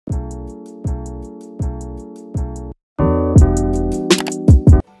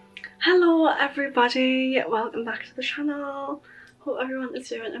Hello everybody, welcome back to the channel. Hope everyone is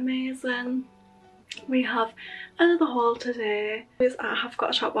doing amazing. We have another haul today. I have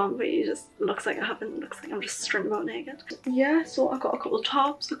got a top on, but it just looks like I haven't. Looks like I'm just strung about naked. Yeah, so I got a couple of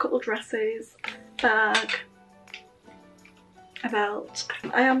tops, a couple of dresses, bag, a belt.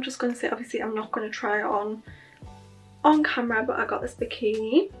 I am just going to say, obviously I'm not going to try it on camera, but I got this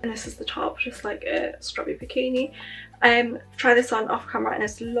bikini, and this is the top, just like a strappy bikini. Try this on off camera and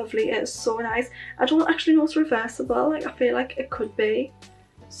it's lovely. It's so nice. I don't actually know it's reversible, like I feel like it could be.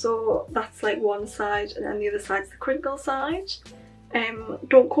 So that's like one side, and then the other side's the crinkle side.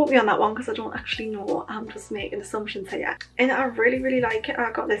 Don't quote me on that one because I don't actually know. I'm just making assumptions here. And I really like it.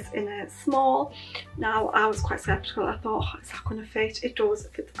 I got this in a small. Now I was quite skeptical. I thought, oh, is that going to fit? It does.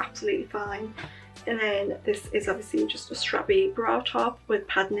 It fits absolutely fine. And then this is obviously just a strappy bra top with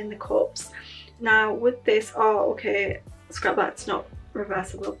padding in the cups. Now with this, oh okay, scrap that, it's not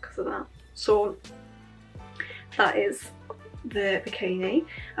reversible because of that. So that is the bikini.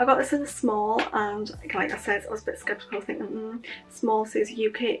 I got this in a small, and like I said, I was a bit skeptical, thinking small says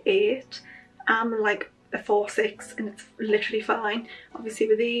UK 8. I'm like a 4-6 and it's literally fine. Obviously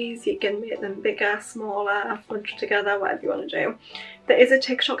with these you can make them bigger, smaller, bunched together, whatever you want to do. There is a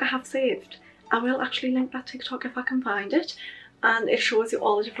TikTok I have saved. I will actually link that TikTok if I can find it, and it shows you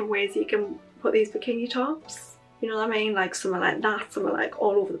all the different ways you can put these bikini tops. You know what I mean? Like some are like that, some are like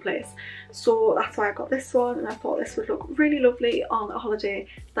all over the place. So that's why I got this one, and I thought this would look really lovely on a holiday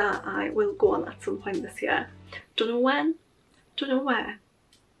that I will go on at some point this year. Don't know when, don't know where,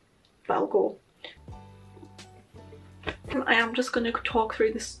 but I'll go. I am just going to talk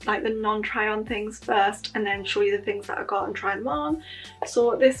through this, like the non-try on things first, and then show you the things that I got and try them on.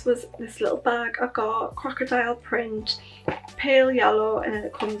 So this was this little bag I got, crocodile print, pale yellow, and then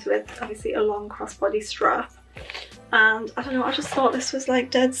it comes with obviously a long crossbody strap. And I don't know, I just thought this was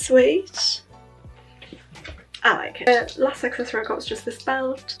like dead sweet. I like it. The last accessory I got was just this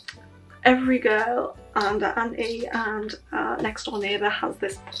belt. Every girl and auntie and next door neighbour has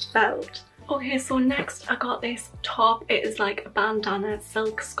this belt. Okay, so next I got this top. It is like a bandana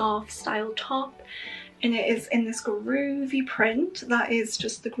silk scarf style top, and it is in this groovy print. That is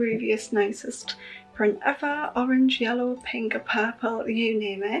just the grooviest, nicest print ever. Orange, yellow, pink, purple, you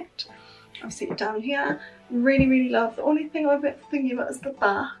name it. I'll see it down here. Really love. The only thing I'm a bit thinking about is the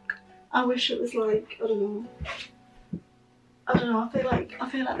back. I wish it was like, I don't know, I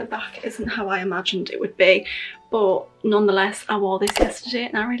feel like the back isn't how I imagined it would be, but nonetheless I wore this yesterday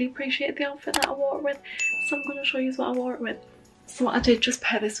and I really appreciate the outfit that I wore it with, so I'm going to show you what I wore it with. So I did just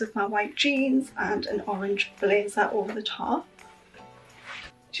pair this with my white jeans and an orange blazer over the top.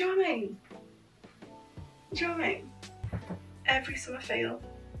 Do you know what I mean? Do you know what I mean? Every summer feel,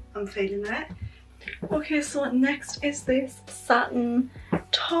 I'm feeling it. Okay, so next is this satin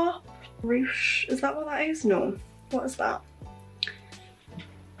top. Ruche, is that what that is? No. What is that?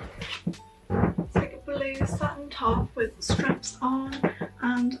 It's like a blue satin top with straps on,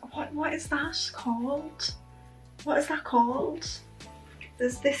 and what is that called? What is that called?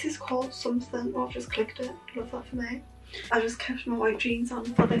 This is called something. Oh, I've just clicked it. Love that for me. I just kept my white jeans on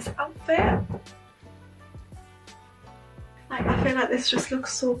for this outfit. Like, I feel like this just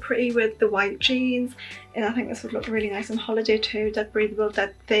looks so pretty with the white jeans, and I think this would look really nice on holiday too. Dead breathable,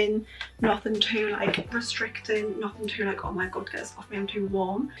 dead thin, nothing too like restricting, nothing too like, oh my god, get this off me, I'm too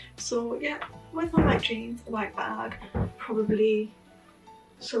warm. So yeah, with my white jeans, a white bag, probably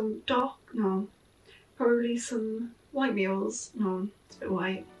some probably some white mules. No, it's a bit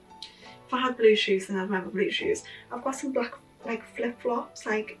white. If I had blue shoes, then I'd remember blue shoes. I've got some black like flip-flops,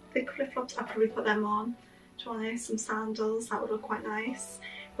 like thick flip-flops. I'd probably put them on. Some sandals, that would look quite nice.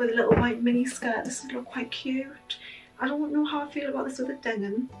 With a little white mini skirt, this would look quite cute. I don't know how I feel about this with a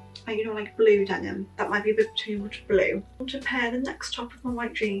denim, like, you know, like blue denim. That might be a bit too much blue. I want to pair the next top with my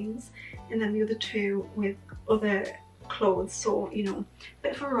white jeans, and then the other two with other clothes, so, you know, a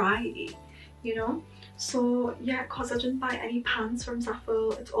bit of variety, you know. So yeah, because I didn't buy any pants from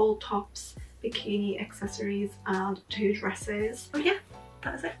Zaful, it's all tops, bikini, accessories, and 2 dresses. Oh yeah,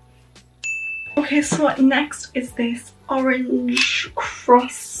 that is it. Okay, so next is this orange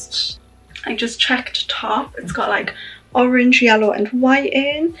crossed, I just checked top. It's got like orange, yellow and white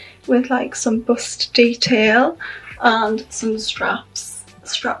in, with like some bust detail and some straps,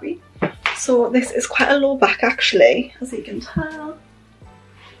 strappy. So this is quite a low back actually, as you can tell,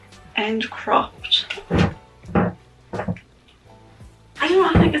 and cropped. I don't know,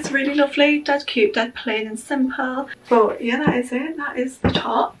 I think it's really lovely, dead cute, dead plain and simple. But yeah, that is it. That is the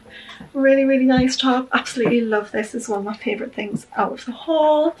top. Really nice top. Absolutely love this. It's one of my favourite things out of the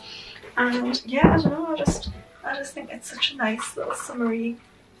haul. And yeah, I don't know, I just think it's such a nice little summery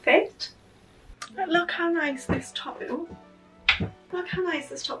fit. Look how nice this top is. Oh, look how nice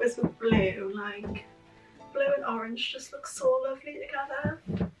this top is with blue. Like, blue and orange just looks so lovely together.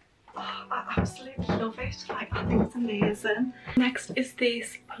 Oh, I absolutely love it. Like, I think it's amazing. Next is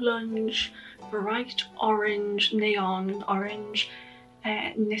this plunge bright orange, neon orange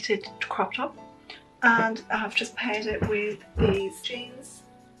knitted crop top, and I've just paired it with these jeans.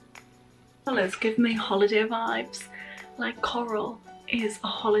 Colours give me holiday vibes. Like, coral is a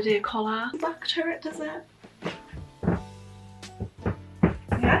holiday colour. Back to it, does it?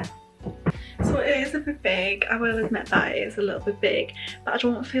 Yeah. So it is a bit big, I will admit that it is a little bit big, but I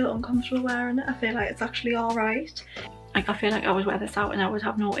don't feel uncomfortable wearing it. I feel like it's actually alright. Like, I feel like I would wear this out and I would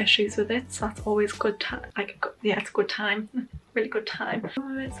have no issues with it, so that's always good time. Like, yeah, it's a good time. Really good time.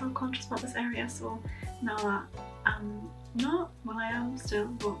 I'm a bit self-conscious about this area, so now that I'm not, well, I am still,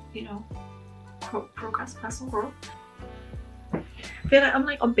 but you know, progress, personal growth. I feel like I'm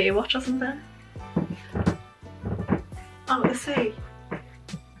like on Baywatch or something. Out of the sea.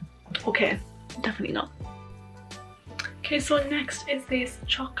 Okay, definitely not. Okay, so next is this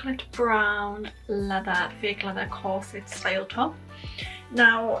chocolate brown leather, fake leather corset style top.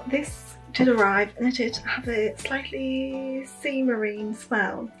 Now this did arrive and it did have a slightly sea marine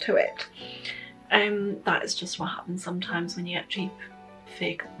smell to it. That is just what happens sometimes when you get cheap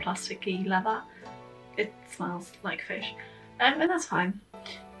fake plasticky leather. It smells like fish, and that's fine.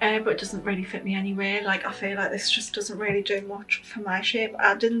 But it doesn't really fit me anyway. Like, I feel like this just doesn't really do much for my shape.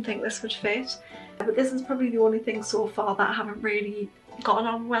 I didn't think this would fit, but this is probably the only thing so far that I haven't really gotten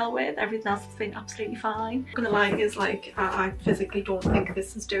on well with. Everything else has been absolutely fine. I'm gonna lie, is like I physically don't think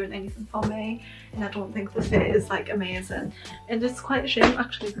this is doing anything for me, and I don't think the fit is like amazing, and it's quite a shame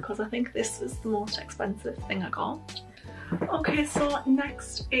actually, because I think this is the most expensive thing I got. Okay, so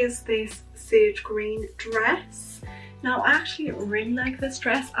next is this sage green dress. Now, I actually really like this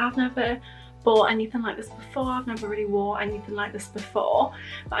dress. I've never bought anything like this before. I've never really wore anything like this before,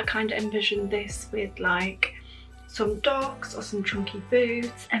 but I kind of envisioned this with like some docks or some chunky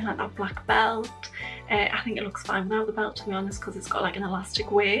boots and like that black belt. I think it looks fine without the belt, to be honest, because it's got like an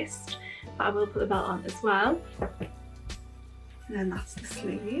elastic waist, but I will put the belt on as well. And then that's the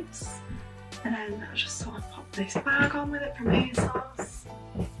sleeves. And then I just sort of pop this bag on with it from ASOS.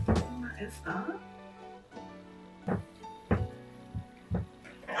 And that is that.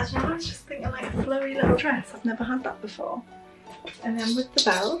 I don't know, I was just thinking like a flowy little dress. I've never had that before. And then with the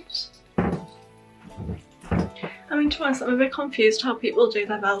belt. I mean, to be honest, I'm a bit confused how people do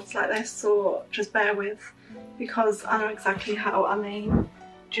their belts like this, so just bear with, because I know exactly how I mean.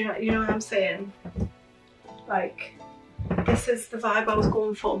 Do you know what I'm saying? Like, this is the vibe I was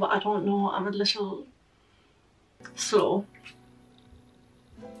going for, but I don't know, I'm a little slow.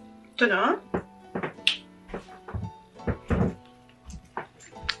 Don't know.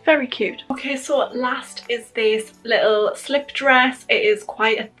 Very cute. Okay, so last is this little slip dress. It is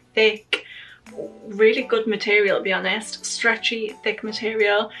quite a thick, really good material, to be honest. Stretchy, thick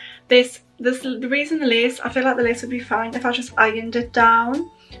material. The reason the lace, I feel like the lace would be fine if I just ironed it down.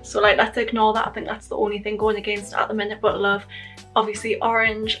 So like, let's ignore that. I think that's the only thing going against it at the minute, but love, obviously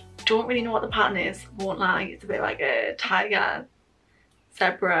orange. Don't really know what the pattern is, won't lie. It's a bit like a tiger,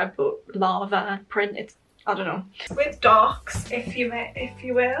 zebra, but lava print. It's, I don't know. With docks, if you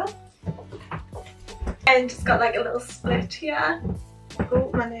will. And it's got like a little split here. Oh,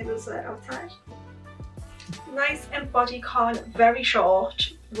 my neighbours are outside. Nice and bodycon, very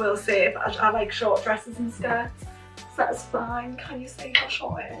short, will say, but I like short dresses and skirts, so that's fine. Can you see how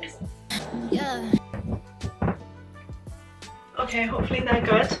short it is? Yeah. Okay, hopefully they're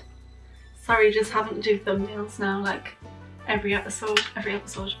good. Sorry, just having to do thumbnails now, like every episode, every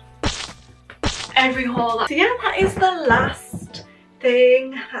haul. So yeah, that is the last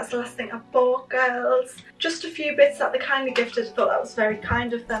thing. That's the last thing I bought, girls. Just a few bits that they kindly gifted. I thought that was very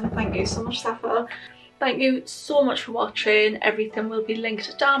kind of them. Thank you so much, Zaful. Thank you so much for watching. Everything will be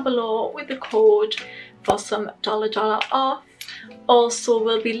linked down below with the code for some $dollar off. Also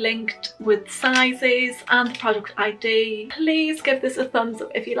will be linked with sizes and the product ID. Please give this a thumbs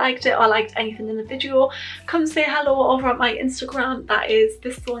up if you liked it or liked anything in the video. Come say hello over at my Instagram. That is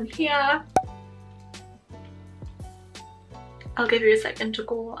this one here. I'll give you a second to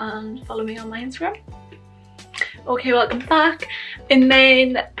go and follow me on my Instagram. Okay, welcome back. And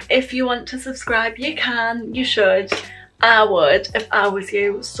then if you want to subscribe, you can, you should. I would if I was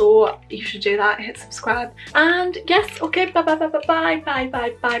you, so you should do that. Hit subscribe. And yes, okay, bye.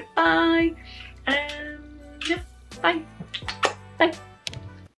 Yeah, bye. Bye.